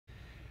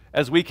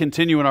As we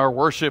continue in our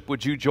worship,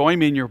 would you join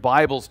me in your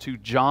Bibles to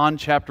John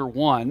chapter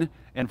 1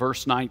 and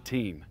verse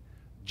 19?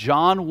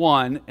 John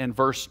 1 and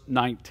verse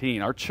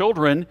 19. Our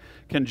children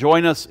can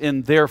join us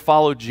in their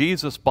Follow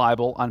Jesus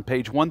Bible on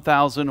page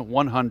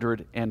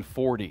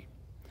 1140.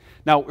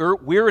 Now,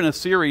 we're in a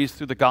series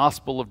through the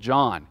Gospel of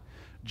John.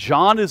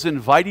 John is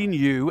inviting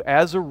you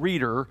as a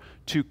reader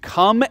to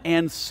come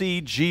and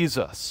see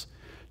Jesus,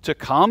 to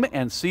come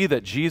and see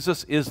that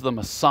Jesus is the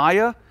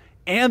Messiah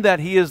and that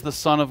He is the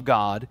Son of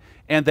God,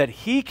 and that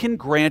He can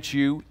grant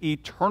you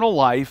eternal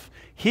life.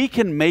 He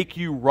can make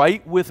you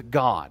right with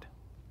God.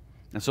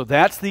 And so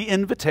that's the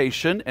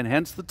invitation, and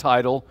hence the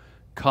title,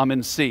 Come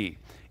and See.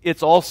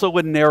 It's also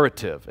a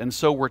narrative, and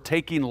so we're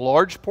taking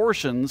large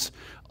portions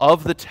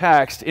of the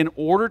text in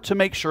order to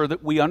make sure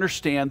that we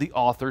understand the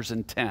author's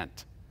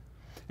intent.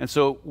 And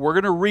so we're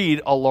going to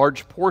read a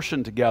large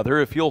portion together,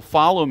 if you'll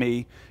follow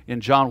me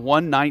in John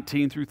 1,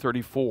 19 through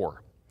 34.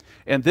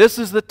 And this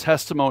is the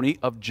testimony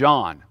of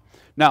John.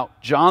 Now,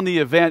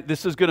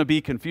 this is going to be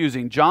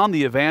confusing. John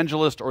the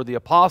evangelist or the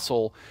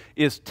apostle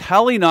is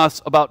telling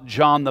us about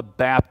John the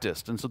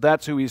Baptist, and so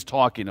that's who he's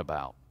talking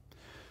about.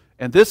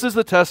 And this is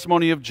the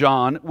testimony of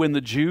John when the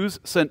Jews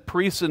sent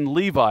priests and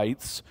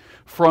Levites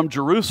from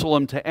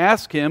Jerusalem to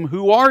ask him,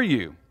 "Who are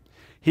you?"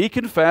 He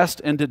confessed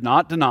and did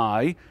not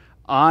deny,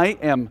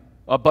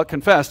 but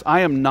confessed, "I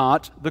am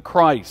not the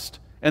Christ."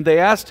 And they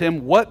asked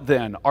him, "What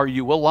then? Are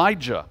you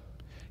Elijah?"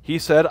 He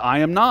said, "I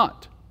am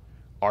not."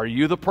 "Are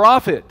you the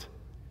prophet?"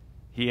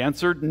 He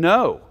answered,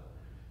 "No."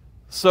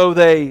 So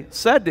they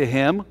said to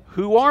him,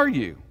 "Who are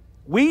you?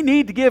 We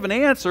need to give an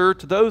answer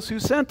to those who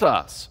sent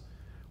us.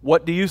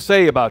 What do you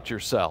say about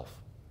yourself?"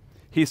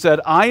 He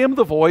said, "I am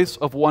the voice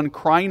of one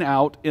crying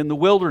out in the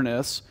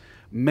wilderness,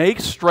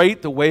 'Make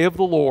straight the way of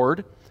the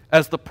Lord,'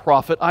 as the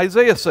prophet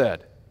Isaiah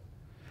said."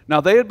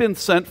 Now they had been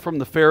sent from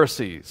the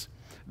Pharisees.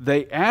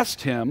 They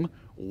asked him,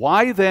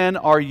 "Why then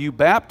are you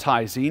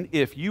baptizing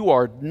if you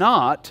are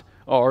not,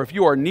 or if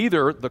you are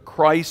neither the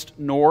Christ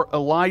nor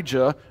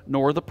Elijah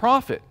nor the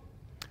prophet?"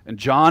 And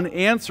John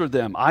answered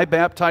them, "I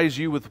baptize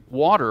you with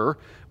water,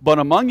 but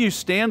among you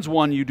stands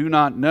one you do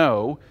not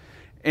know,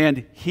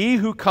 and he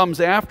who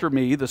comes after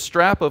me, the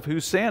strap of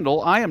whose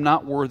sandal I am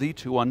not worthy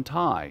to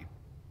untie."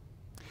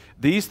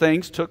 These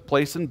things took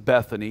place in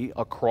Bethany,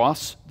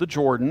 across the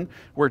Jordan,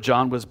 where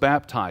John was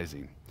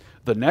baptizing.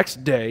 The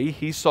next day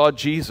he saw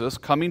Jesus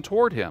coming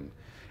toward him,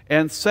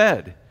 and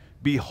said,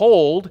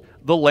 "Behold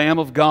the Lamb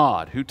of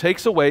God, who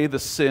takes away the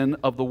sin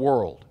of the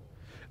world.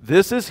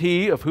 This is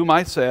he of whom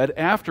I said,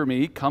 'After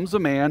me comes a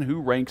man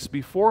who ranks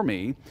before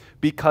me,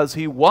 because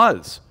he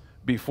was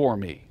before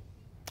me.'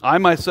 I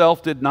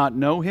myself did not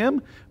know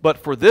him, but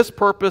for this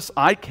purpose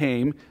I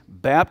came,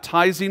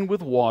 baptizing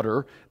with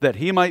water, that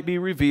he might be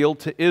revealed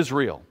to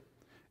Israel."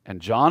 And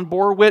John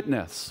bore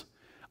witness,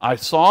 "I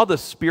saw the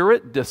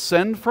Spirit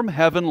descend from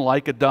heaven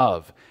like a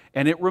dove,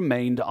 and it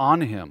remained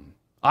on him.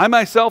 I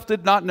myself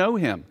did not know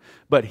him,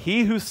 but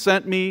he who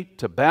sent me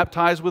to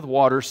baptize with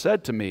water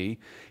said to me,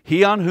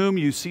 'He on whom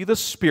you see the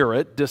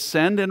Spirit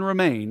descend and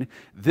remain,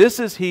 this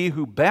is he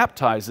who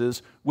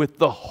baptizes with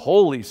the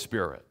Holy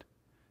Spirit.'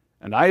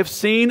 And I have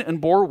seen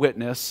and bore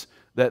witness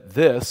that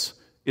this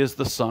is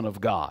the Son of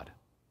God."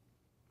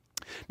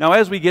 Now,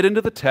 as we get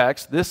into the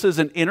text, this is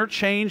an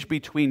interchange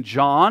between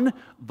John,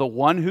 the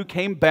one who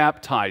came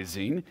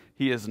baptizing.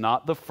 He is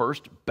not the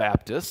first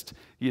Baptist.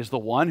 He is the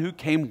one who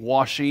came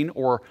washing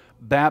or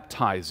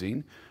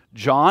baptizing.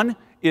 John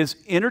is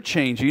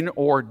interchanging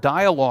or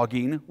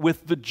dialoguing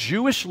with the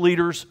Jewish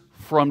leaders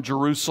from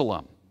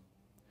Jerusalem.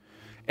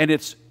 And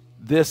it's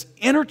this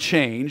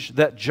interchange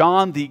that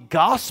John, the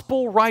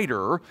gospel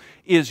writer,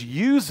 is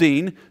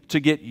using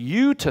to get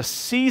you to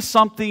see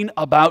something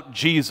about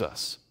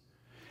Jesus.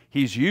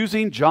 He's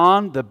using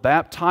John the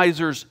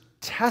Baptizer's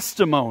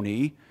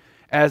testimony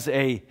as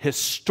a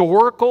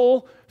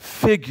historical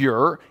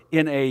figure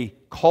in a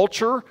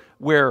culture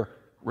where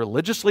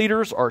religious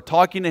leaders are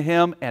talking to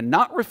him and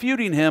not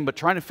refuting him, but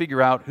trying to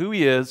figure out who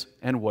he is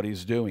and what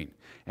he's doing.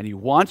 And he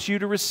wants you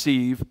to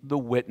receive the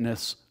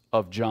witness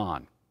of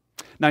John.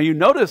 Now you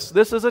notice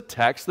this is a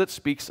text that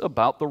speaks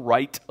about the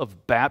rite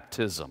of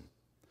baptism.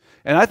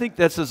 And I think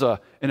this is an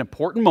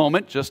important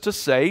moment just to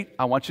say,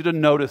 I want you to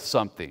notice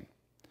something.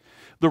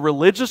 The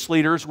religious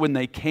leaders, when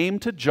they came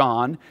to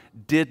John,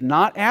 did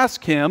not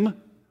ask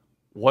him,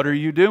 "What are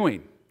you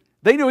doing?"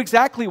 They knew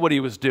exactly what he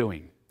was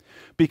doing,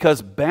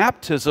 because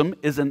baptism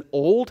is an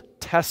Old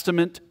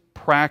Testament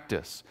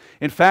practice.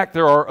 In fact,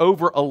 there are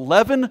over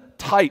 11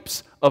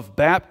 types of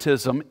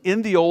baptism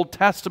in the Old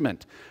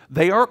Testament.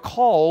 They are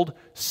called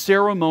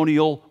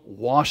ceremonial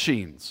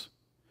washings.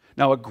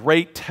 Now, a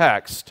great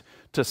text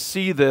to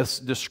see this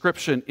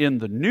description in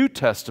the New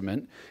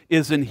Testament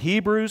is in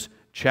Hebrews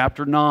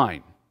chapter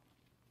 9.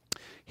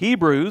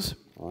 Hebrews,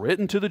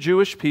 written to the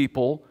Jewish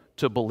people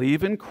to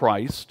believe in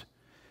Christ,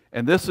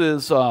 and this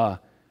is the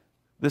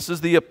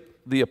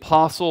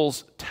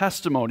apostles'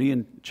 testimony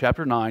in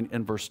chapter 9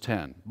 and verse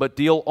 10. But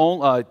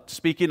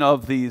speaking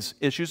of these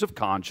issues of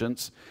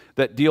conscience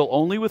that deal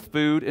only with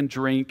food and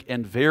drink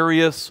and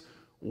various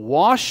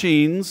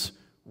washings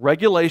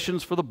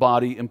regulations for the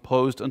body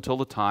imposed until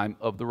the time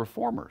of the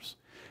reformers.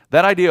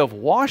 That idea of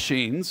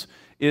washings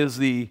is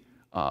the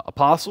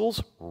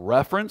apostles'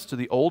 reference to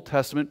the Old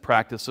Testament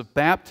practice of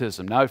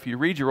baptism. Now, if you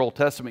read your Old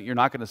Testament, you're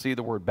not going to see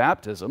the word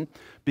baptism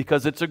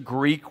because it's a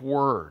Greek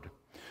word.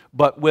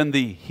 But when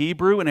the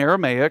Hebrew and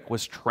Aramaic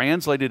was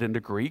translated into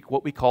Greek,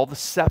 what we call the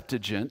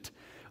Septuagint,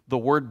 the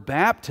word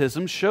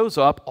baptism shows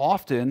up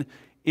often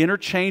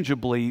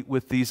interchangeably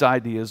with these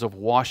ideas of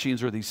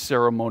washings or these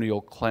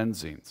ceremonial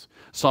cleansings.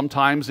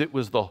 Sometimes it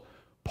was the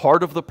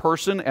part of the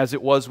person, as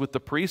it was with the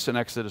priests in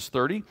Exodus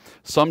 30.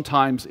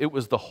 Sometimes it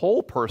was the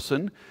whole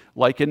person,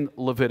 like in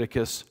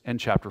Leviticus and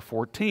chapter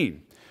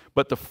 14.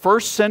 But the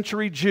first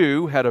century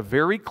Jew had a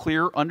very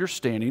clear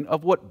understanding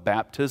of what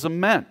baptism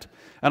meant.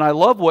 And I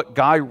love what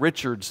Guy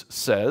Richards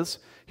says.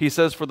 He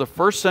says, for the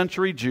first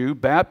century Jew,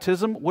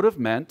 baptism would have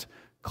meant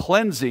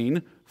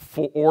cleansing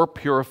or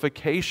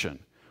purification,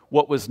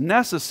 what was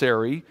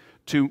necessary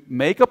to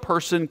make a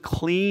person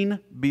clean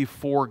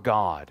before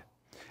God.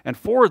 And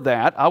for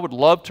that, I would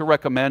love to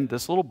recommend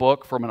this little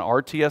book from an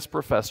RTS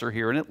professor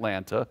here in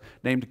Atlanta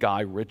named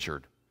Guy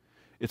Richard.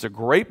 It's a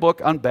great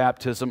book on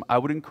baptism. I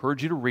would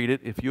encourage you to read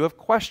it if you have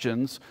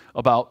questions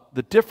about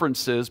the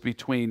differences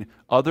between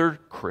other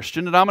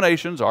Christian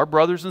denominations, our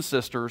brothers and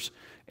sisters,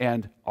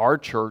 and our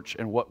church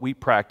and what we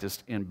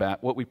practice in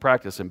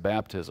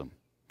baptism.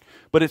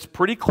 But it's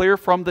pretty clear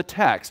from the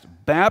text.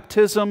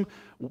 Baptism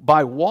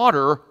by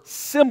water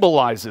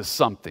symbolizes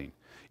something.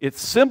 It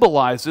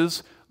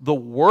symbolizes the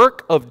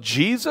work of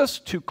Jesus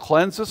to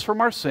cleanse us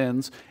from our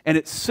sins, and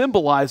it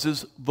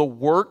symbolizes the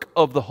work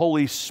of the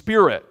Holy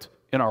Spirit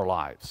in our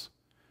lives.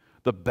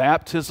 The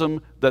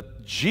baptism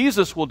that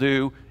Jesus will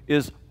do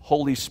is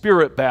Holy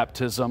Spirit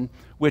baptism,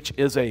 which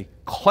is a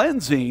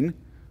cleansing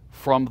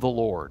from the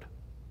Lord.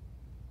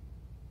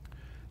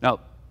 Now,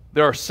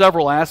 there are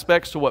several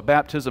aspects to what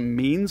baptism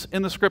means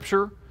in the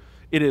Scripture.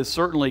 It is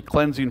certainly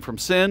cleansing from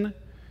sin.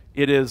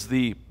 It is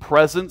the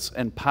presence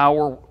and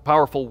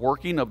powerful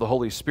working of the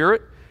Holy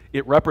Spirit.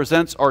 It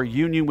represents our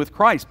union with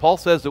Christ. Paul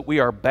says that we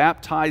are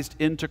baptized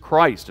into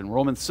Christ in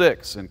Romans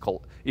 6 and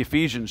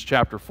Ephesians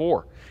chapter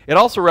 4. It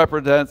also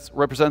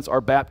represents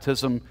our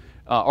baptism,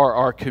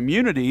 our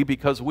community,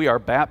 because we are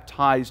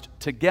baptized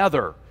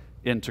together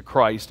into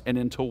Christ and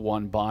into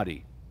one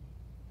body.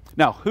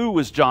 Now, who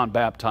is John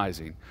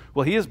baptizing?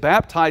 Well, he is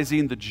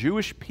baptizing the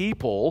Jewish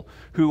people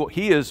who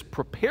he is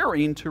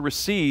preparing to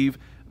receive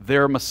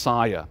their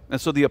Messiah.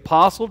 And so the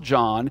Apostle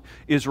John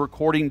is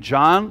recording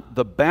John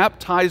the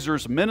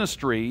Baptizer's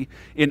ministry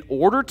in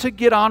order to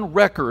get on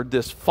record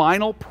this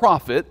final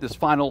prophet, this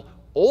final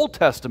Old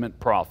Testament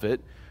prophet,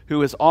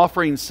 who is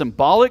offering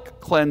symbolic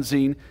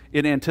cleansing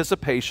in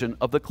anticipation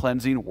of the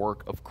cleansing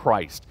work of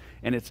Christ.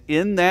 And it's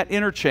in that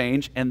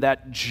interchange and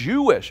that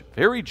Jewish,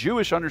 very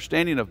Jewish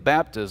understanding of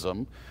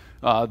baptism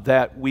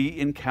that we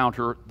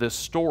encounter this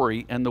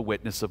story and the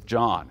witness of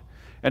John.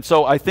 And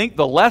so I think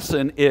the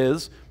lesson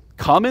is,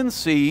 come and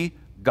see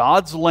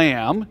God's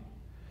Lamb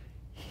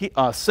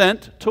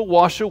sent to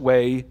wash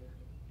away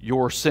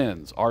your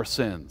sins, our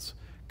sins.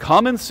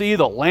 Come and see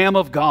the Lamb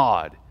of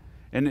God.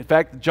 And in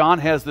fact, John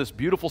has this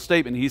beautiful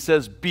statement. He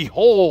says,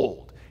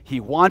 behold, he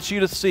wants you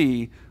to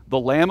see the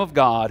Lamb of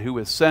God who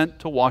is sent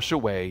to wash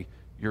away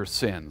your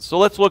sins. So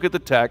let's look at the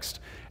text.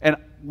 And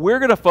we're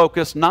going to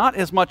focus not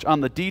as much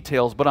on the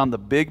details, but on the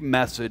big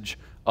message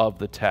of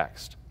the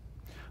text.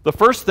 The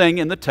first thing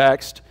in the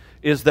text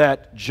is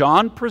that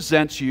John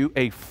presents you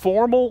a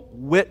formal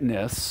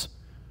witness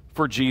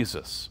for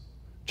Jesus.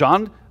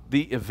 John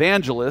the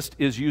evangelist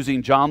is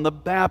using John the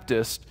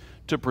Baptist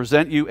to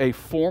present you a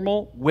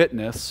formal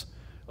witness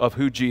of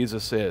who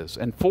Jesus is.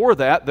 And for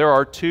that, there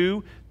are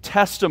two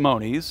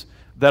testimonies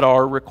that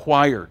are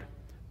required.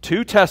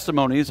 Two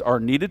testimonies are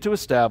needed to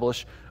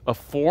establish a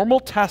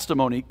formal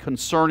testimony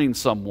concerning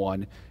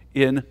someone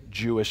in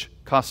Jewish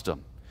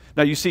custom.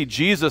 Now, you see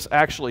Jesus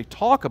actually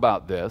talk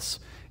about this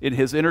in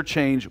his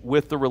interchange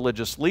with the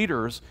religious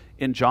leaders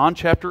in John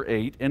chapter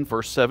 8 and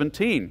verse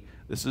 17.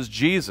 This is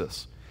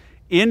Jesus.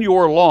 In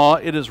your law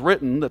it is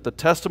written that the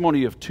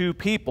testimony of two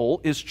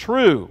people is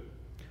true.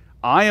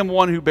 I am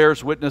one who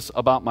bears witness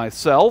about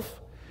myself,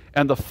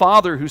 and the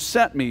Father who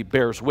sent me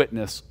bears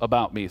witness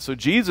about me. So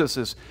Jesus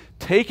is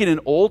taking an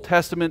Old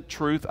Testament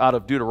truth out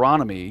of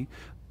Deuteronomy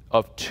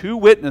of two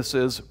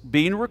witnesses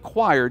being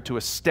required to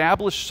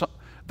establish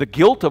the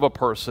guilt of a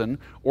person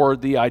or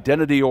the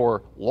identity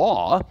or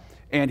law,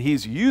 and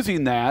he's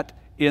using that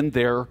in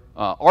their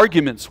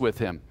arguments with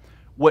him.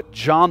 What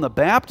John the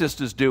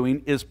Baptist is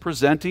doing is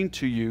presenting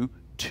to you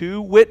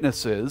two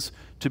witnesses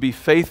to be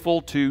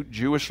faithful to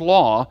Jewish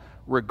law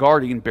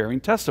regarding bearing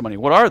testimony.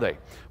 What are they?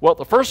 Well,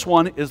 the first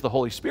one is the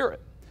Holy Spirit.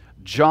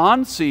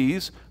 John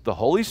sees the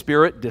Holy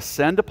Spirit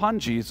descend upon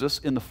Jesus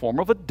in the form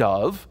of a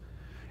dove,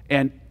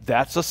 and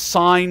that's a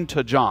sign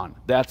to John.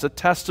 That's a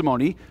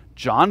testimony.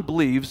 John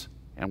believes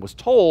and was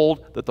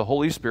told that the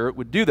Holy Spirit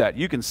would do that.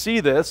 You can see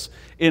this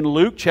in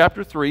Luke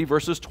chapter 3,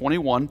 verses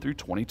 21 through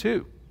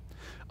 22.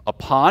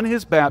 Upon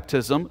his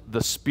baptism,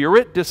 the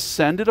Spirit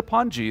descended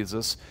upon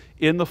Jesus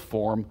in the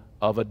form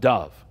of a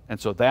dove. And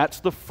so that's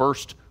the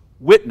first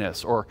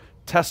witness or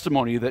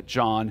testimony that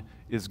John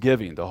is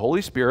giving. The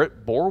Holy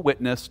Spirit bore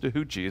witness to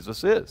who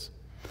Jesus is.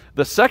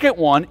 The second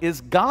one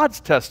is God's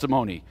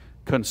testimony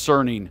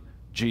concerning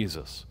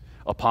Jesus.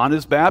 Upon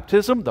his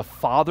baptism, the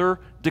Father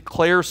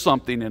declares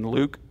something in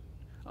Luke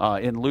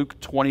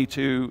 21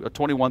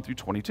 through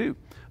 22.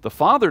 The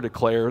Father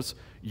declares,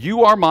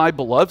 "You are my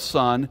beloved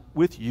Son,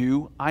 with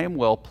you I am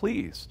well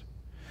pleased."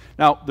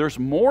 Now, there's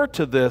more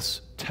to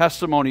this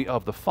testimony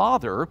of the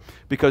Father,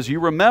 because you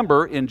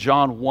remember in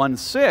John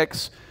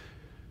 1:6,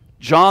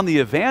 John the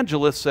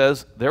evangelist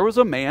says, there was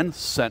a man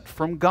sent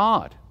from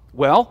God.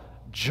 Well,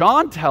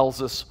 John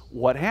tells us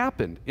what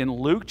happened. In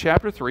Luke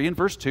chapter 3 and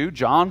verse 2,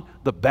 John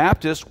the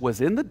Baptist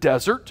was in the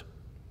desert,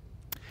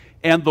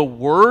 and the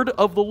word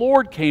of the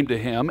Lord came to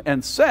him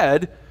and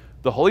said,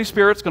 the Holy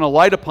Spirit's going to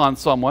light upon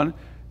someone.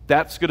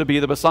 That's going to be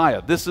the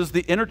Messiah. This is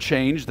the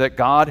interchange that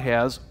God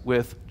has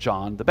with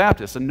John the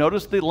Baptist. And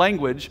notice the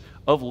language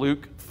of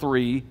Luke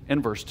 3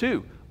 and verse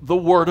 2. The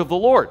word of the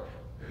Lord.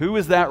 Who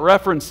is that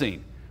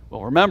referencing?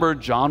 Well, remember,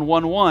 John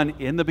 1:1,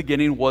 in the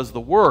beginning was the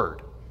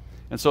Word.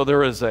 And so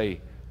there is a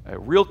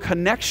real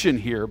connection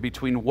here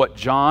between what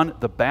John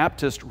the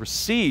Baptist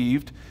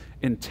received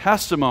in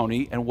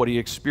testimony and what he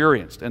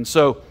experienced. And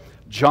so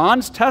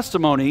John's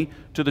testimony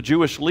to the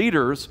Jewish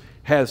leaders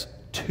has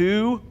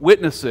two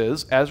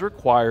witnesses as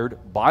required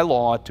by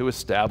law to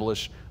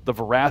establish the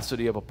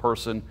veracity of a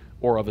person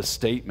or of a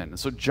statement. And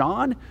so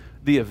John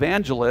the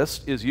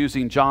evangelist is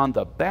using John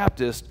the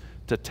Baptist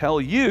to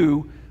tell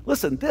you,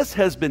 listen, this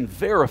has been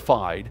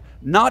verified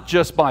not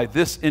just by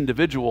this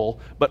individual,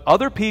 but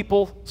other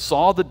people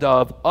saw the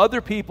dove,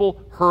 other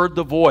people heard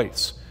the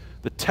voice.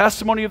 The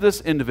testimony of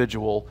this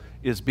individual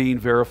is being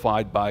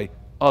verified by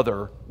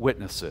other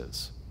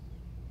witnesses.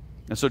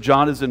 And so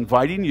John is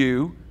inviting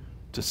you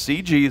to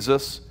see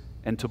Jesus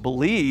and to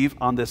believe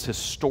on this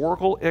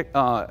historical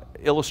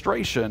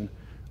illustration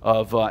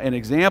of an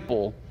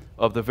example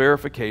of the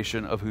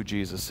verification of who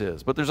Jesus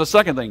is. But there's a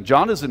second thing.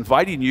 John is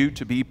inviting you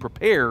to be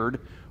prepared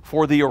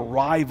for the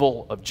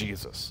arrival of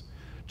Jesus.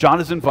 John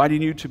is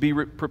inviting you to be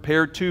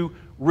prepared to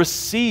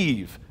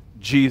receive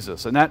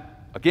Jesus. And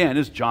that, again,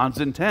 is John's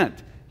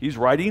intent. He's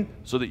writing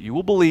so that you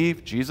will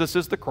believe Jesus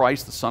is the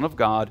Christ, the Son of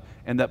God,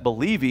 and that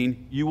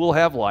believing you will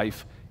have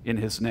life in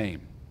his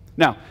name.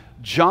 Now,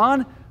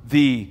 John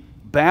the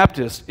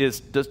Baptist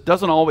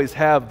doesn't always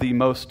have the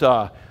most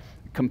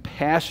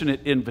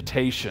compassionate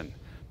invitation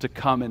to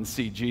come and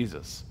see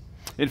Jesus.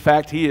 In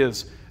fact, he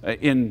is,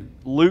 in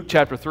Luke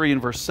chapter 3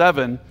 and verse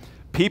 7,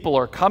 people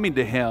are coming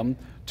to him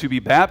to be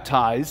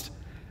baptized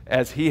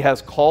as he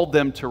has called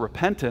them to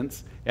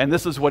repentance. And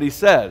this is what he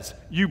says,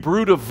 "You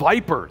brood of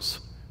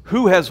vipers,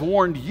 who has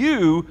warned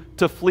you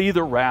to flee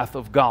the wrath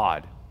of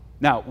God?"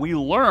 Now, we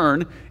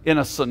learn in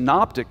a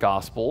synoptic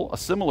gospel, a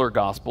similar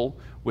gospel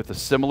with a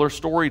similar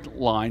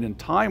storyline and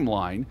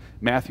timeline,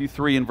 Matthew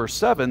 3 and verse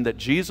 7, that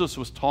Jesus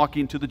was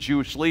talking to the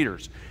Jewish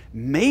leaders.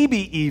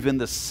 Maybe even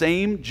the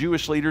same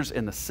Jewish leaders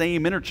in the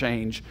same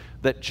interchange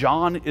that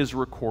John is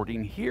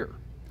recording here.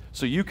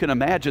 So you can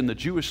imagine the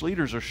Jewish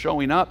leaders are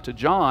showing up to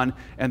John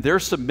and they're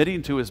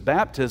submitting to his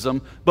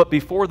baptism, but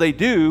before they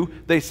do,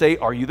 they say,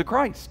 "Are you the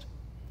Christ?"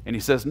 And he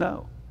says,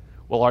 "No."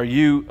 "Well, are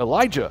you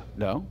Elijah?"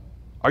 "No."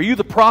 "Are you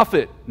the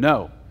prophet?"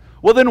 "No."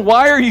 "Well, then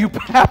why are you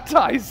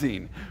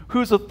baptizing?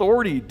 Whose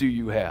authority do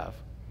you have?"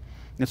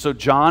 And so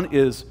John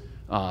is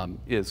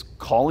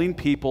calling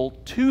people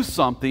to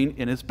something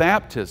in his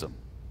baptism.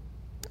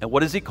 And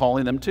what is he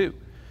calling them to?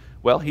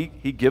 Well, he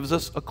gives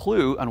us a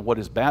clue on what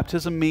his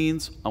baptism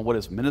means, on what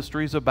his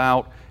ministry is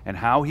about, and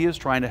how he is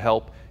trying to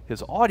help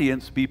his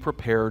audience be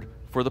prepared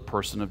for the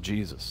person of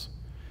Jesus.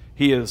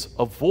 He is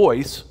a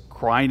voice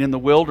crying in the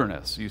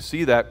wilderness. You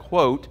see that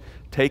quote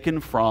taken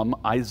from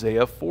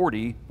Isaiah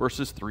 40,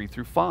 verses 3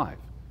 through 5.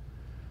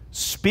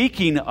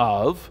 Speaking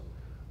of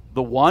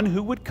the one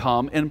who would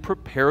come and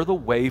prepare the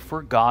way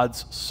for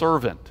God's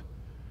servant,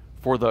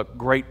 for the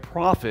great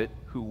prophet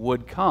who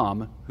would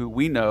come, who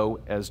we know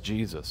as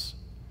Jesus.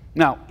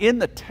 Now, in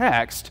the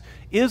text,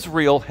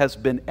 Israel has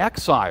been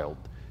exiled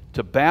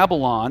to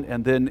Babylon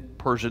and then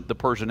the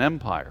Persian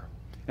Empire.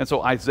 And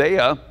so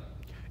Isaiah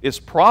is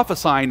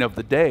prophesying of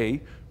the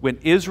day when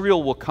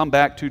Israel will come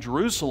back to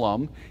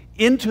Jerusalem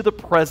into the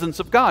presence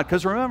of God.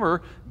 Because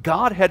remember,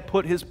 God had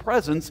put his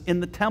presence in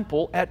the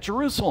temple at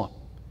Jerusalem.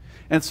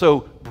 And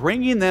so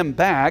bringing them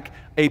back,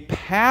 a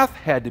path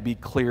had to be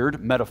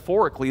cleared,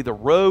 metaphorically. The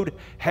road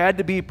had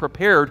to be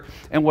prepared.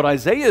 And what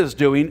Isaiah is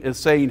doing is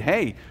saying,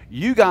 hey,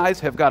 you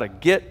guys have got to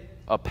get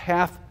a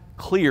path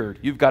cleared.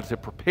 You've got to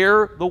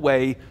prepare the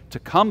way to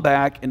come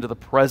back into the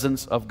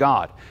presence of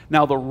God.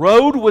 Now, the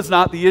road was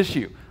not the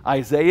issue.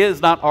 Isaiah is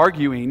not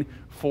arguing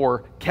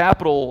for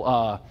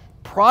capital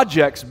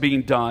projects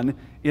being done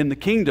in the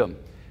kingdom.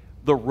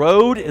 The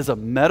road is a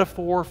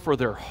metaphor for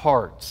their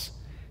hearts.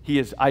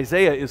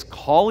 Isaiah is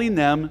calling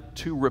them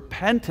to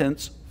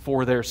repentance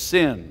for their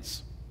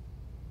sins.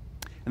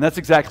 And that's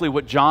exactly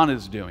what John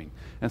is doing.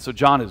 And so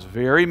John is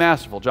very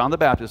masterful, John the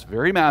Baptist,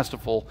 very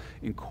masterful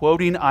in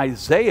quoting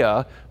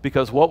Isaiah,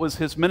 because what was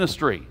his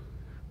ministry?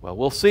 Well,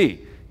 we'll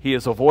see. He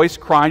is a voice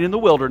crying in the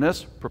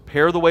wilderness,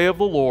 prepare the way of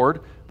the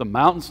Lord. The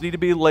mountains need to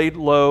be laid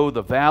low,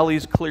 the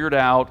valleys cleared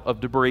out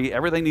of debris.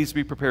 Everything needs to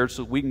be prepared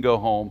so we can go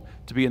home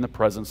to be in the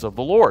presence of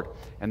the Lord.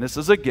 And this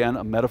is, again,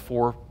 a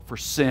metaphor for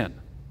sin.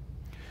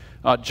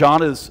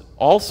 John is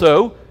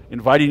also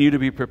inviting you to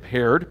be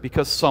prepared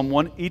because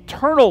someone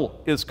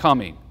eternal is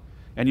coming.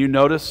 And you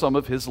notice some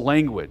of his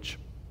language.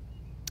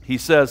 He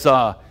says,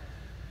 the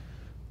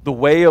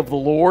way of the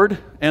Lord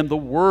and the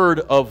word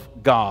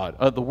of God,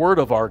 the word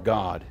of our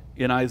God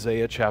in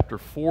Isaiah chapter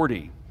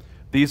 40.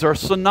 These are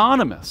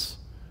synonymous,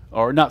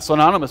 or not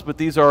synonymous, but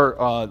these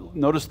are,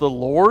 notice the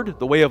Lord,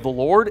 the way of the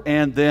Lord,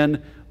 and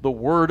then the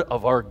word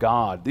of our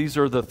God. These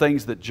are the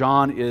things that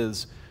John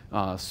is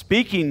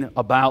speaking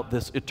about,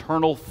 this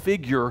eternal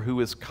figure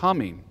who is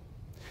coming.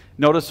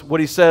 Notice what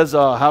he says,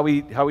 how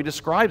he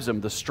describes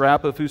him, the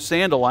strap of whose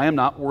sandal I am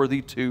not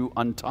worthy to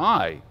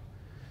untie.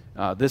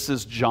 This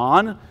is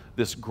John,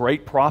 this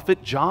great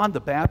prophet. John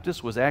the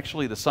Baptist was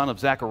actually the son of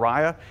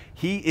Zechariah.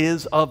 He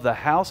is of the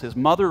house. His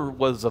mother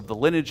was of the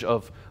lineage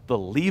of the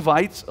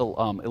Levites,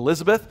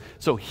 Elizabeth.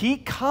 So he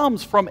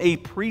comes from a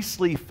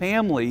priestly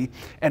family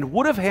and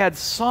would have had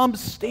some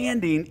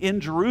standing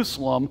in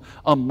Jerusalem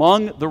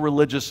among the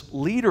religious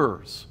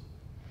leaders.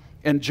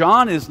 And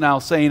John is now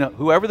saying,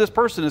 whoever this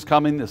person is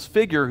coming, this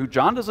figure who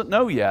John doesn't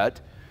know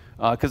yet,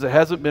 because it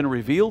hasn't been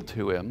revealed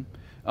to him,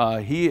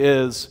 he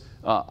is,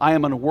 I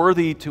am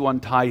unworthy to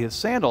untie his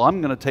sandal.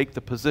 I'm going to take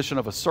the position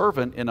of a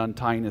servant in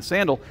untying his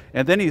sandal.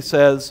 And then he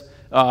says,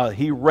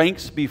 he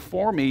ranks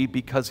before me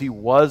because he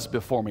was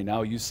before me.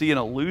 Now you see an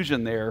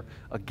allusion there,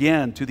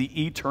 again, to the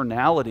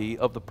eternality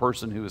of the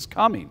person who is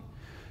coming.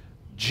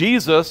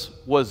 Jesus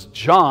was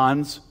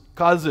John's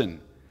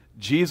cousin.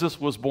 Jesus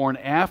was born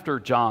after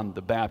John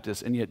the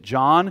Baptist, and yet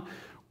John,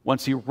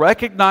 once he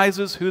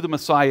recognizes who the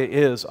Messiah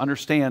is,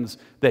 understands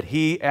that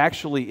he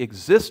actually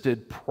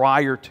existed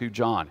prior to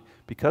John,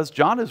 because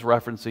John is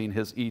referencing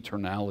his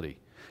eternality.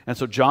 And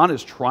so John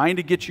is trying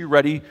to get you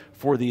ready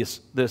for this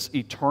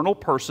eternal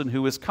person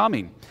who is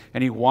coming,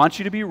 and he wants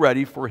you to be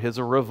ready for his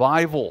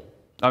arrival.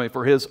 And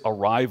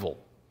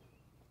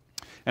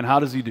how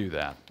does he do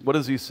that? What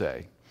does he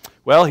say?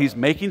 Well, he's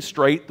making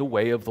straight the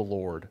way of the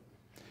Lord.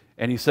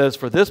 And he says,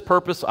 for this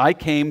purpose I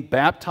came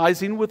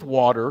baptizing with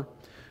water,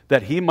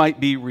 that he might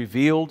be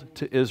revealed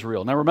to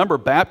Israel. Now remember,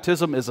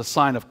 baptism is a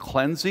sign of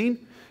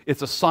cleansing.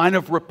 It's a sign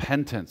of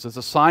repentance. It's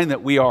a sign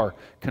that we are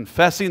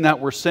confessing that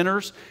we're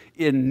sinners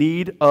in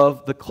need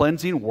of the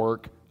cleansing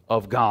work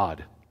of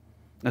God.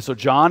 And so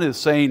John is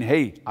saying,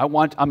 hey,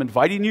 I'm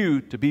inviting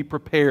you to be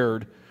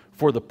prepared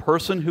for the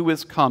person who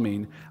is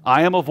coming.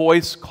 I am a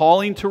voice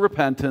calling to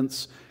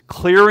repentance,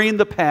 clearing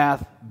the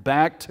path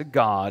back to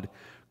God,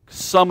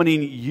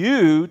 summoning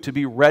you to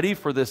be ready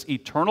for this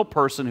eternal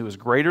person who is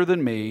greater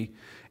than me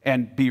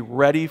and be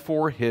ready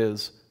for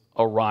his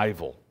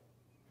arrival.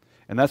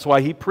 And that's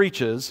why he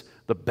preaches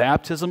the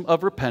baptism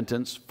of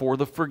repentance for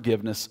the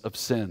forgiveness of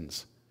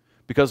sins.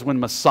 Because when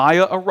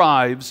Messiah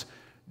arrives,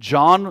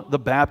 John the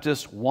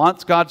Baptist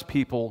wants God's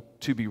people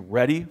to be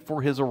ready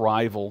for his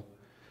arrival,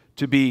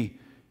 to be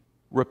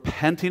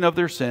repenting of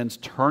their sins,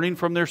 turning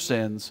from their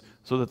sins,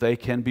 so that they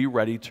can be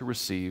ready to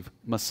receive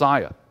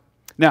Messiah.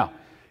 Now,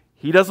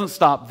 he doesn't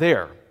stop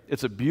there.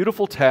 It's a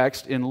beautiful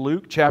text in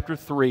Luke chapter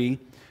 3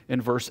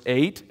 in verse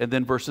 8 and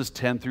then verses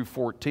 10 through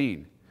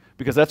 14.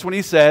 Because that's when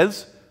he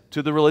says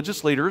to the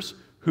religious leaders,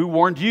 who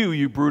warned you,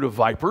 you brood of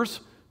vipers,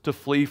 to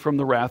flee from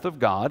the wrath of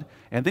God?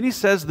 And then he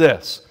says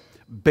this,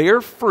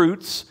 bear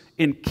fruits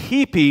in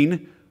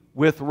keeping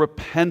with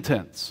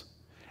repentance.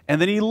 And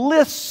then he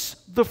lists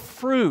the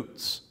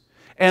fruits.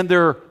 And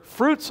they're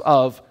fruits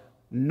of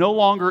no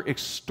longer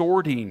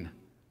extorting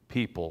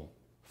people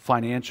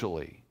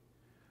financially.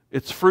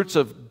 It's fruits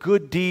of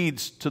good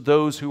deeds to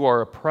those who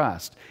are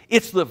oppressed.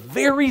 It's the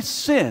very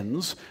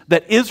sins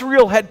that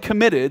Israel had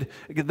committed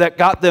that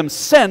got them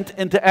sent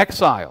into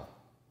exile.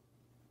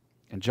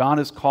 And John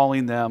is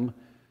calling them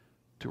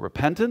to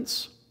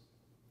repentance.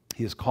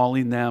 He is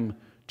calling them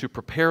to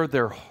prepare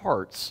their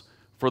hearts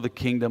for the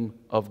kingdom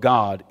of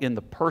God in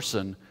the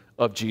person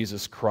of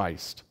Jesus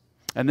Christ.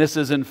 And this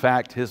is, in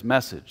fact, his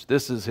message.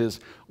 This is his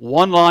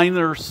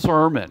one-liner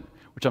sermon,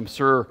 which I'm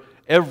sure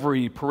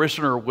every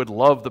parishioner would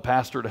love the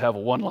pastor to have a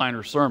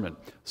one-liner sermon.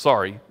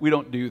 Sorry, we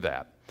don't do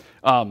that.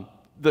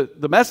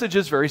 The message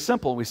is very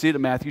simple. We see it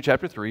in Matthew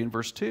chapter 3 and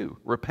verse 2.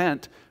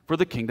 Repent, for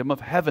the kingdom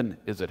of heaven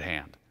is at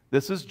hand.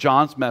 This is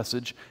John's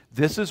message.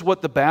 This is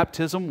what the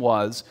baptism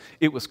was.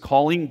 It was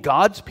calling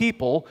God's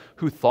people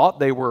who thought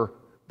they were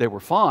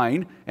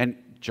fine. And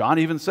John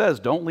even says,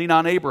 don't lean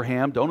on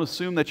Abraham. Don't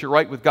assume that you're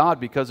right with God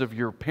because of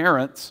your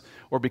parents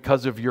or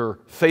because of your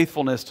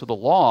faithfulness to the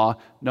law.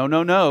 No,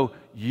 no, no.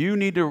 You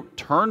need to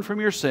turn from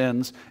your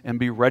sins and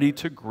be ready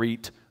to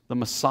greet the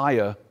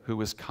Messiah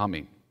who is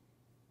coming.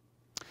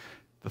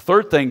 The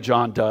third thing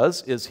John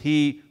does is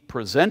he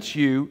presents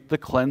you the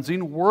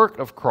cleansing work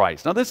of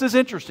Christ. Now, this is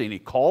interesting. He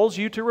calls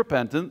you to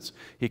repentance.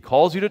 He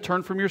calls you to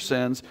turn from your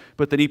sins,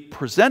 but then he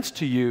presents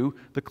to you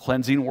the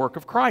cleansing work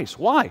of Christ.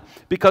 Why?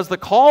 Because the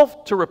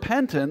call to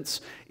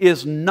repentance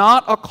is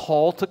not a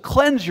call to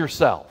cleanse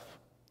yourself,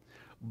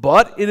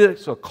 but it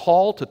is a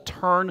call to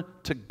turn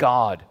to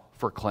God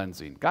for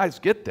cleansing. Guys,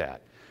 get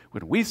that.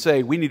 When we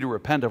say we need to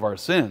repent of our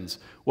sins,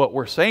 what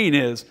we're saying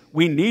is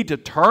we need to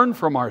turn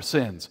from our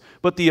sins.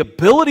 But the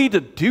ability to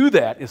do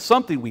that is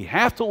something we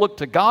have to look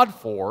to God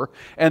for,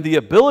 and the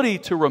ability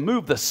to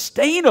remove the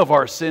stain of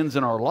our sins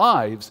in our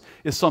lives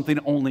is something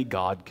only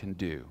God can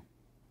do.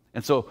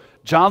 And so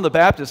John the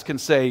Baptist can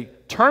say,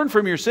 turn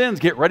from your sins,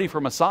 get ready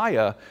for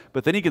Messiah,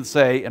 but then he can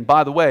say, and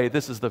by the way,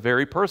 this is the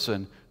very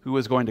person who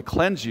is going to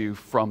cleanse you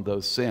from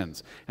those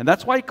sins. And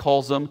that's why he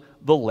calls him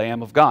the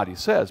Lamb of God. He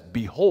says,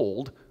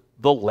 behold,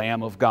 the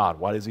Lamb of God.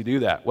 Why does he do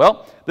that?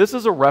 Well, this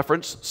is a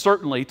reference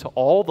certainly to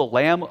all the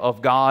Lamb of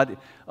God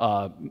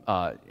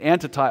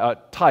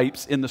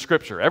types in the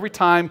Scripture. Every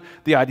time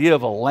the idea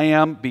of a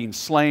lamb being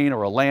slain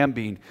or a lamb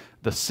being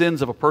the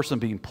sins of a person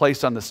being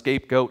placed on the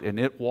scapegoat and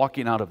it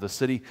walking out of the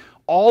city,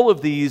 all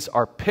of these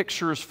are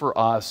pictures for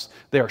us.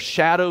 They are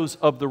shadows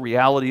of the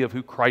reality of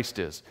who Christ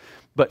is.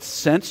 But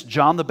since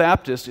John the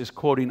Baptist is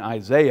quoting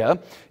Isaiah,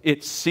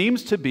 it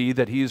seems to be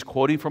that he is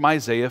quoting from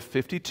Isaiah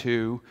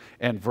 52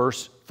 and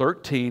verse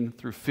 13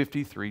 through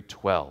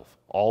 53:12.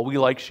 All we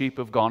like sheep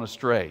have gone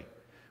astray.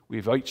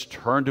 We've each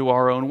turned to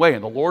our own way,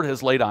 and the Lord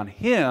has laid on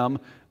him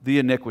the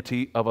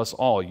iniquity of us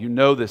all. You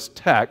know this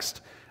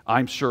text,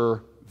 I'm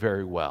sure,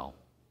 very well.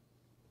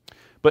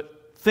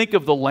 But think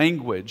of the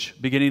language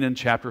beginning in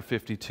chapter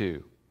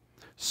 52.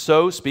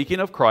 So, speaking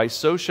of Christ,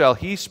 so shall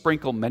he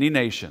sprinkle many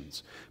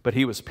nations. But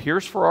he was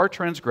pierced for our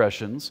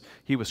transgressions,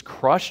 he was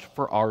crushed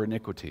for our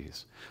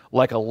iniquities.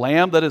 Like a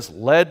lamb that is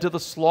led to the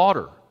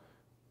slaughter,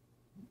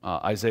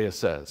 Isaiah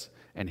says,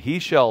 and he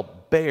shall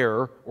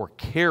bear or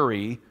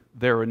carry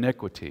their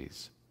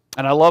iniquities.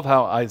 And I love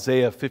how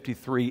Isaiah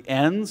 53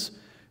 ends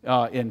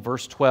in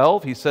verse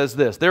 12. He says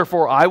this,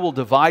 therefore I will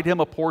divide him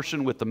a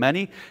portion with the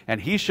many,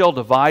 and he shall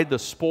divide the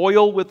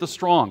spoil with the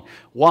strong.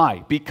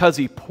 Why? Because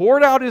he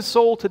poured out his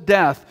soul to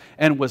death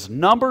and was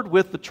numbered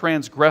with the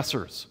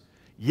transgressors.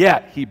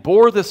 Yet he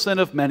bore the sin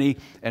of many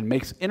and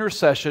makes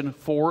intercession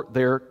for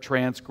their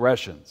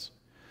transgressions.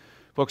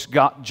 Folks,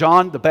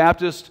 John the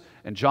Baptist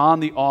and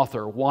John the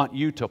author want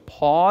you to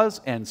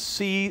pause and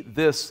see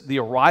the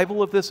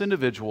arrival of this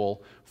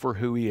individual for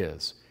who he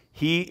is.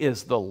 He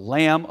is the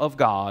Lamb of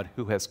God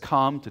who has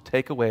come to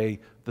take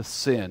away the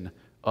sin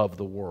of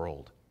the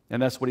world.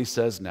 And that's what he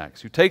says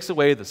next, who takes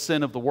away the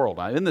sin of the world.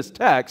 Now, in this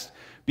text,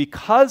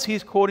 because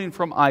he's quoting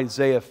from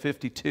Isaiah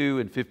 52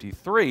 and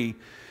 53,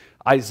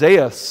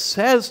 Isaiah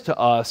says to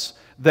us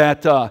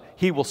that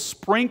he will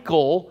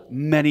sprinkle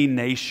many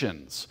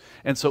nations.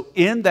 And so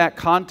in that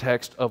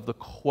context of the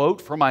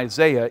quote from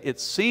Isaiah, it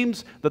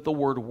seems that the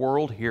word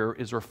world here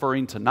is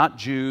referring to not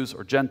Jews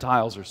or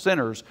Gentiles or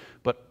sinners,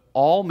 but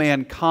all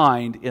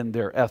mankind in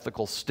their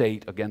ethical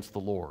state against the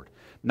Lord,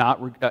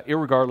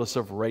 irregardless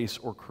of race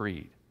or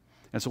creed.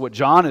 And so what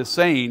John is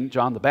saying,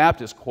 John the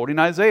Baptist, quoting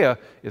Isaiah,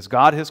 is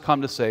God has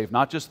come to save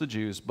not just the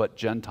Jews, but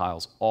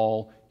Gentiles,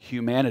 all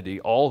humanity,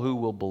 all who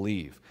will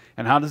believe.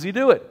 And how does he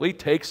do it? Well, he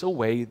takes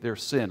away their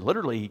sin.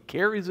 Literally, he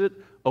carries it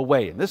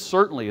away. And this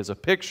certainly is a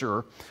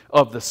picture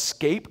of the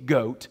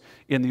scapegoat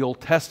in the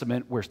Old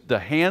Testament, where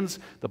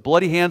the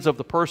bloody hands of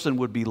the person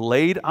would be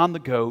laid on the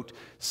goat,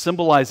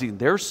 symbolizing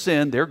their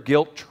sin, their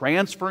guilt,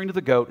 transferring to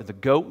the goat, and the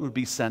goat would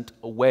be sent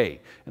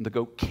away. And the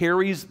goat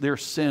carries their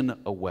sin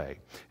away.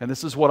 And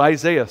this is what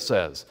Isaiah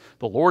says.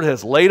 The Lord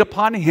has laid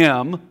upon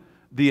him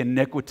the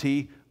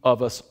iniquity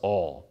of us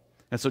all.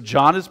 And so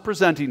John is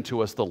presenting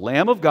to us the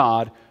Lamb of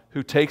God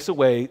who takes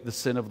away the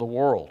sin of the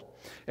world.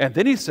 And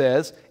then he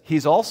says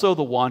he's also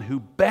the one who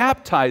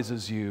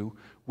baptizes you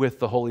with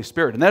the Holy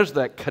Spirit. And there's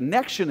that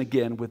connection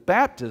again with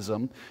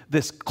baptism,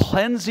 this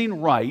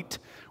cleansing rite,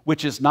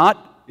 which is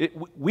not,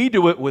 we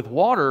do it with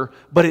water,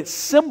 but it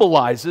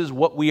symbolizes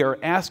what we are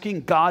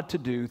asking God to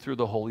do through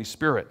the Holy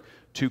Spirit,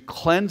 to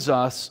cleanse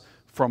us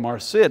from our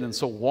sin. And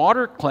so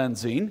water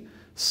cleansing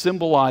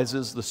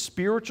symbolizes the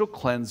spiritual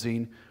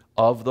cleansing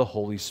of the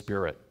Holy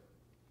Spirit.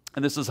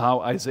 And this is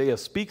how Isaiah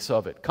speaks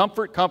of it.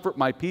 Comfort, comfort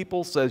my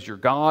people, says your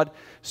God.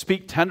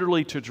 Speak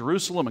tenderly to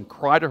Jerusalem and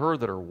cry to her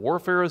that her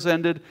warfare is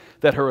ended,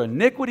 that her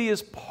iniquity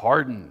is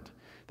pardoned,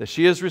 that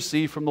she has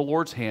received from the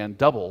Lord's hand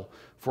double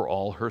for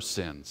all her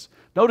sins.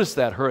 Notice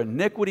that her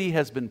iniquity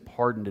has been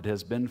pardoned. It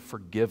has been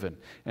forgiven.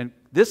 And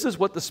this is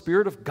what the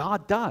Spirit of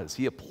God does.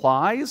 He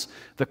applies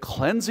the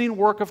cleansing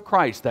work of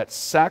Christ, that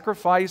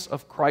sacrifice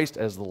of Christ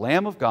as the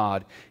Lamb of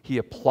God. He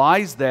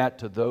applies that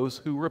to those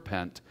who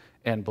repent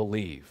and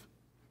believe.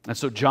 And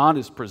so John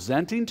is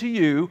presenting to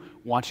you,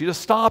 wants you to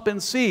stop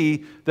and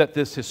see that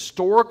this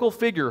historical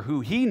figure who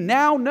he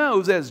now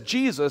knows as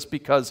Jesus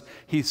because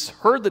he's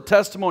heard the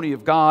testimony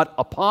of God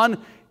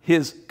upon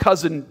his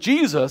cousin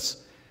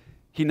Jesus,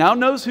 he now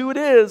knows who it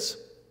is,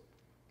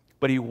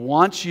 but he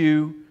wants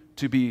you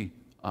to be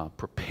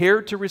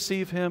prepared to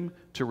receive him,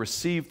 to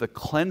receive the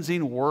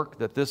cleansing work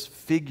that this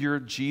figure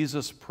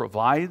Jesus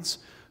provides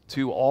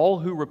to all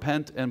who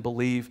repent and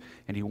believe,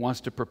 and he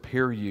wants to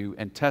prepare you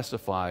and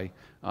testify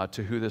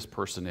to who this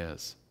person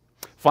is.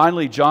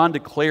 Finally, John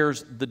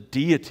declares the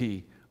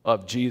deity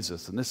of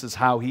Jesus, and this is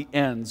how he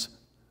ends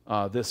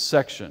this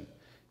section.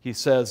 He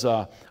says,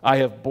 I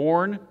have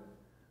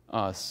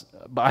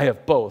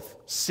both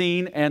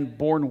seen and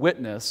borne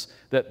witness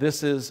that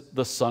this is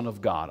the Son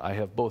of God. I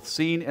have both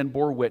seen and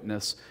bore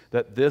witness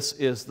that this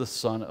is the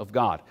Son of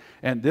God.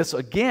 And this,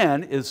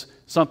 again, is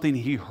something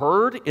he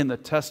heard in the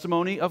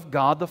testimony of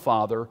God the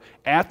Father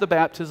at the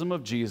baptism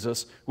of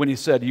Jesus when he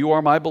said, "You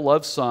are my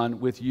beloved Son,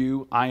 with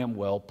you I am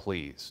well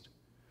pleased."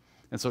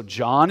 And so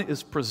John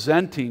is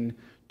presenting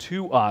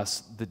to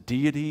us the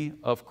deity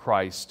of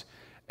Christ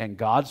and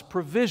God's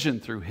provision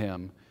through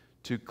him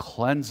to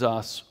cleanse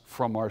us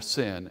from our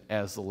sin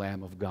as the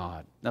Lamb of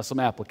God. Now, some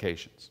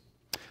applications.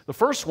 The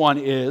first one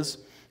is,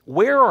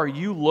 where are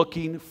you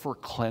looking for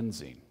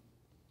cleansing?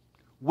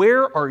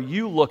 Where are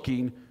you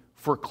looking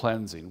for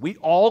cleansing? We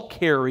all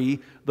carry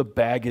the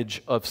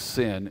baggage of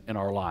sin in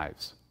our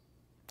lives.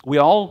 We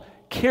all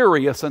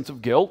carry a sense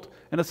of guilt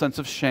and a sense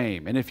of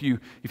shame. And if you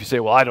say,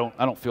 well, I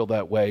don't feel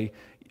that way,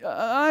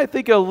 I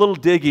think a little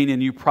digging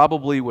and you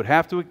probably would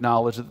have to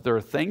acknowledge that there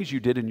are things you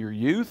did in your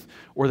youth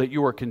or that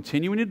you are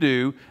continuing to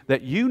do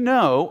that you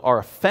know are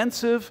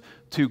offensive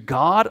to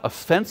God,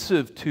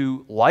 offensive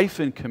to life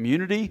and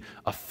community,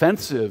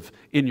 offensive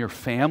in your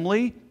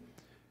family.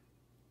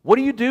 What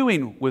are you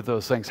doing with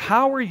those things?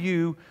 How are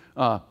you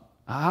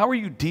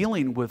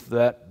dealing with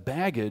that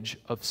baggage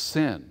of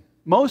sin?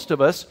 Most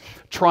of us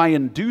try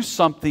and do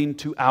something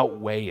to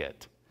outweigh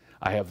it.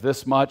 I have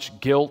this much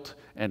guilt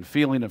and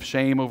feeling of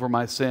shame over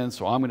my sin,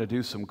 so I'm going to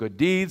do some good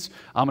deeds.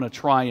 I'm going to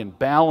try and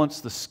balance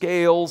the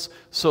scales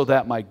so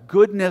that my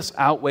goodness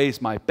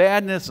outweighs my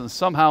badness, and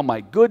somehow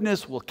my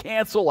goodness will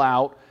cancel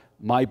out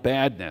my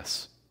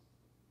badness.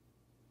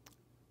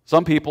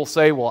 Some people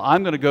say, well,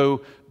 I'm going to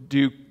go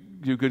do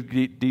good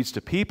deeds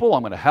to people.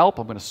 I'm going to help.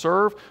 I'm going to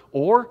serve.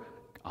 Or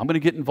I'm going to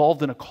get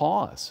involved in a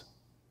cause.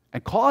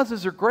 And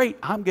causes are great.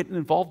 I'm getting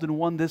involved in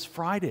one this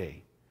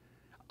Friday.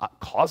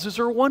 Causes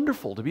are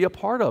wonderful to be a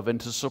part of and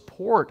to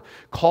support.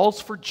 Calls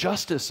for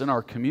justice in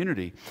our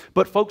community.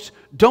 But folks,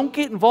 don't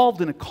get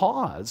involved in a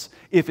cause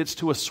if it's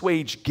to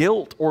assuage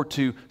guilt or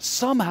to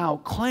somehow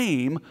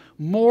claim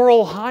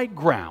moral high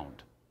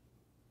ground.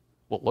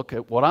 Well, look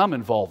at what I'm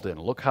involved in.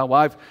 Look how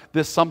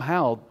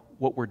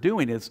what we're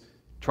doing is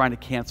trying to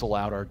cancel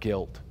out our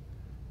guilt.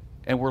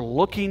 And we're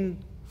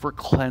looking for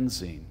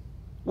cleansing.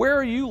 Where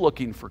are you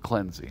looking for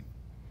cleansing?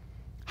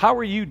 How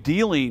are you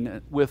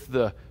dealing with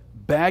the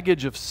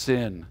baggage of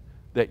sin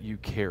that you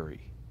carry?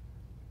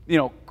 You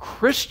know,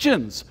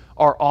 Christians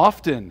are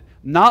often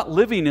not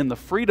living in the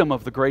freedom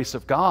of the grace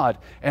of God,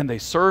 and they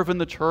serve in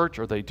the church,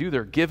 or they do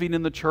their giving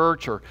in the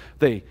church, or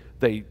they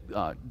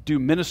do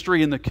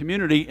ministry in the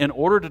community in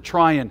order to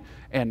try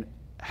and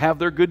have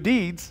their good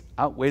deeds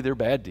outweigh their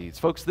bad deeds.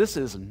 Folks, this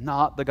is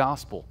not the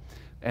gospel.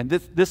 And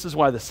this is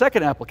why the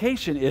second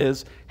application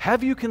is,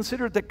 have you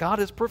considered that God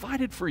has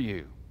provided for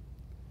you?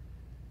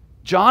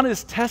 John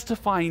is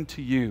testifying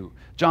to you.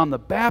 John the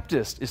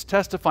Baptist is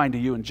testifying to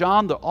you. And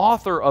John, the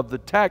author of the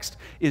text,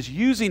 is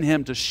using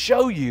him to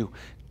show you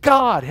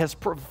God has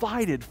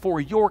provided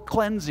for your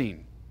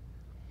cleansing.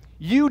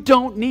 You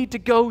don't need to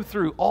go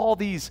through all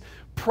these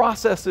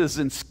processes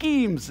and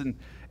schemes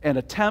and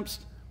attempts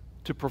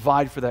to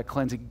provide for that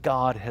cleansing.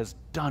 God has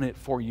done it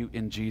for you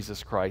in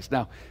Jesus Christ.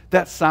 Now,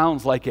 that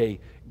sounds like a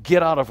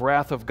get out of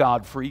wrath of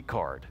God free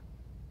card.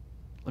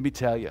 Let me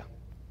tell you,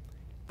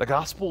 the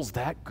gospel's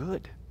that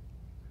good.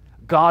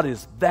 God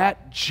is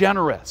that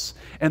generous,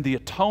 and the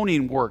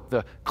atoning work,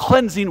 the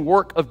cleansing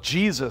work of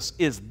Jesus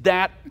is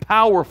that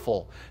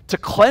powerful to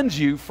cleanse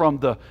you from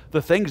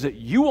the things that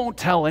you won't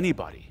tell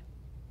anybody.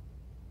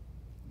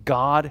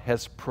 God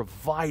has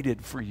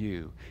provided for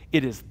you.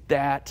 It is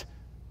that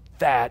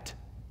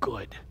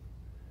good.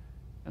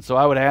 And so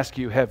I would ask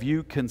you, have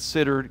you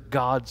considered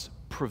God's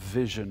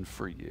provision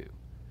for you?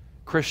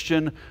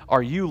 Christian,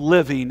 are you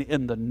living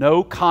in the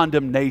no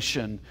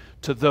condemnation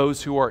to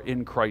those who are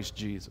in Christ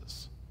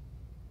Jesus?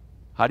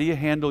 How do you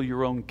handle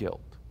your own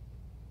guilt?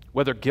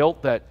 Whether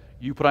guilt that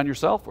you put on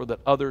yourself or that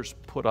others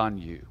put on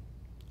you.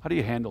 How do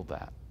you handle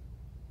that?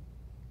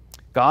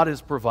 God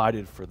has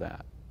provided for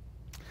that.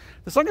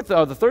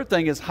 The third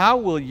thing is, how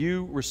will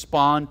you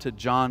respond to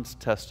John's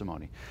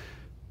testimony?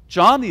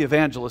 John the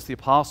evangelist, the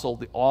apostle,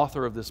 the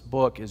author of this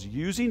book, is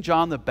using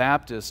John the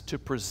Baptist to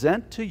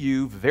present to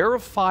you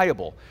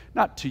verifiable,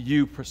 not to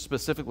you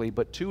specifically,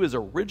 but to his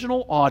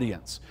original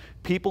audience,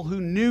 people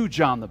who knew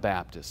John the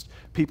Baptist,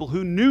 people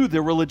who knew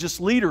the religious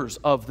leaders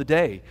of the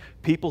day,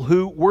 people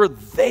who were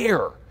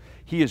there.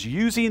 He is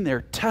using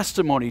their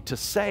testimony to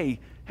say,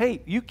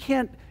 hey, you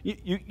can't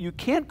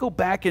go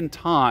back in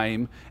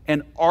time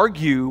and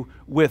argue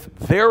with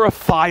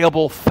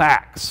verifiable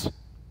facts.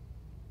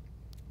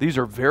 These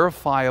are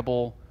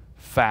verifiable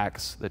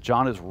facts that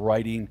John is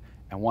writing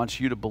and wants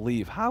you to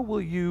believe. How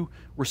will you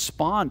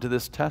respond to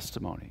this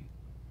testimony?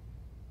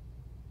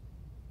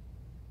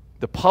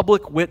 the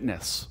public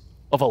witness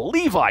of a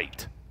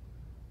Levite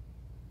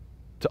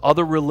to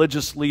other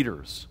religious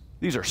leaders.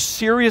 These are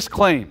serious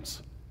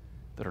claims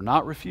that are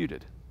not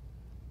refuted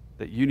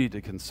that you need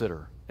to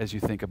consider as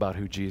you think about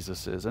who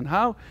Jesus is. And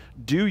how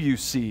do you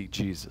see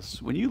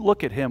Jesus? When you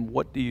look at him,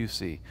 what do you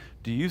see?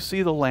 Do you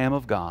see the Lamb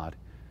of God?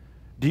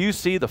 Do you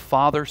see the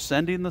Father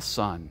sending the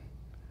Son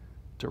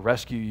to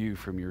rescue you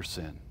from your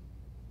sin?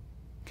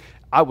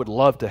 I would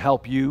love to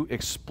help you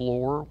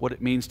explore what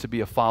it means to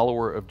be a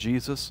follower of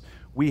Jesus.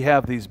 We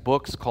have these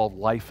books called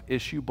Life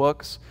Issue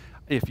Books.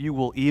 If you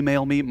will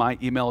email me, my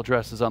email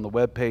address is on the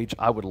webpage.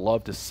 I would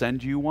love to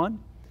send you one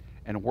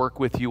and work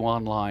with you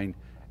online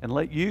and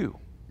let you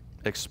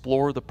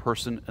explore the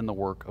person and the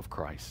work of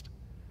Christ.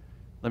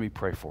 Let me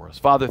pray for us.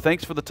 Father,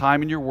 thanks for the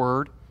time in your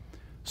word.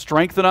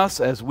 Strengthen us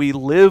as we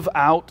live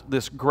out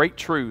this great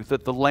truth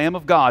that the Lamb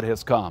of God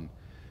has come,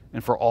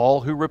 and for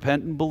all who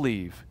repent and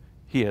believe,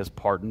 he has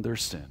pardoned their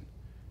sin.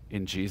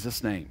 In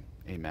Jesus' name,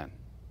 amen.